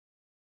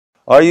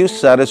Are you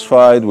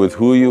satisfied with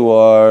who you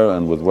are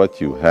and with what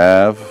you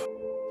have?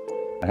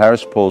 A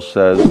Harris poll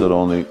says that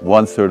only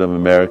 1/3 of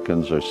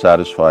Americans are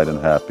satisfied and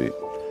happy.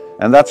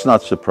 And that's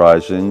not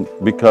surprising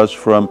because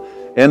from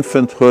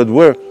infanthood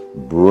we're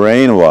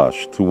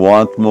brainwashed to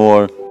want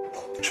more.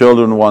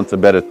 Children want a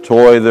better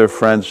toy their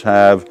friends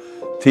have,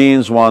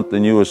 teens want the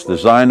newest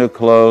designer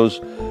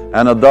clothes,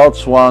 and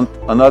adults want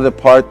another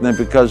partner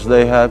because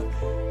they have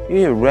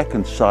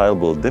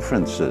irreconcilable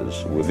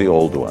differences with the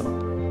old one.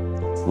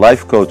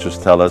 Life coaches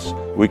tell us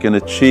we can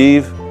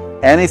achieve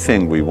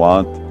anything we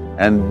want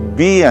and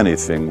be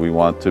anything we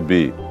want to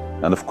be.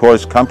 And of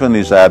course,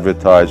 companies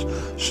advertise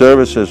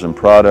services and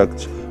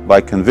products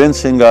by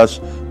convincing us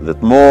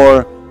that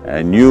more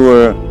and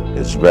newer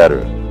is better.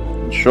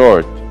 In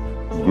short,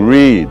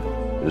 greed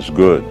is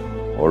good,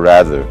 or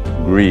rather,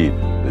 greed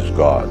is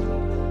God.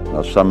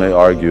 Now, some may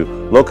argue,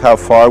 look how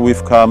far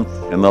we've come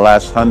in the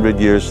last 100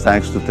 years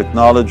thanks to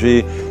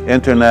technology,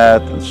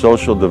 internet, and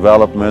social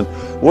development.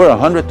 We're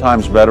 100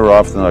 times better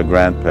off than our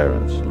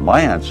grandparents.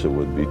 My answer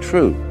would be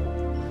true.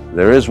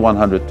 There is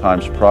 100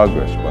 times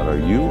progress, but are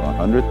you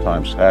 100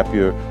 times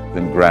happier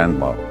than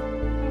grandma?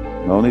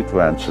 No need to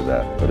answer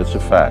that, but it's a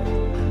fact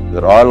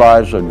that our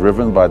lives are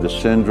driven by the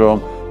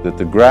syndrome that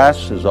the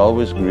grass is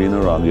always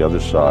greener on the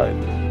other side.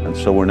 And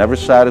so we're never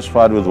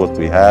satisfied with what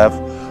we have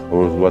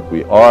or with what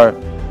we are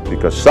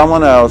because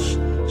someone else,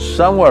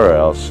 somewhere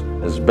else,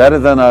 is better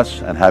than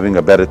us and having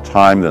a better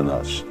time than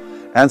us.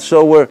 And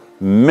so we're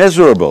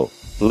miserable.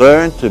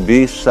 Learn to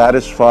be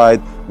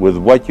satisfied with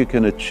what you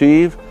can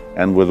achieve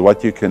and with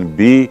what you can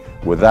be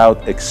without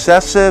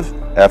excessive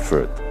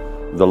effort.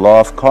 The law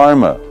of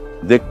karma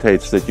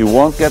dictates that you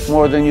won't get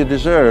more than you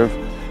deserve.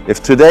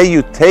 If today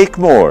you take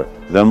more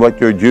than what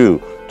you're due,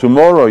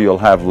 tomorrow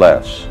you'll have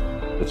less.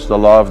 It's the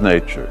law of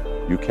nature.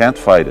 You can't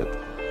fight it.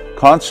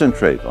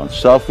 Concentrate on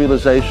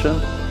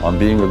self-realization, on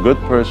being a good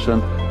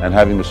person, and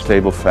having a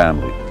stable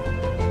family.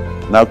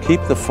 Now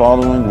keep the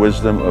following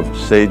wisdom of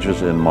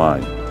sages in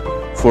mind.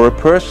 For a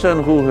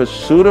person who has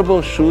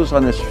suitable shoes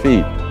on his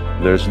feet,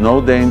 there's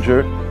no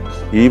danger,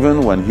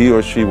 even when he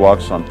or she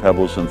walks on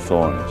pebbles and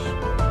thorns.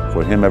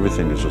 For him,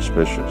 everything is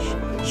auspicious.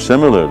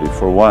 Similarly,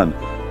 for one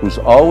who's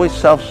always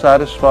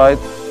self-satisfied,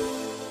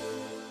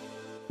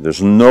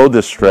 there's no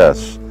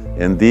distress.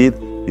 Indeed,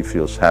 he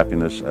feels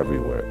happiness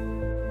everywhere.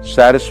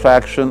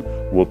 Satisfaction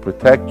will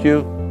protect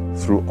you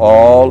through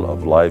all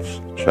of life's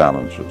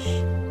challenges.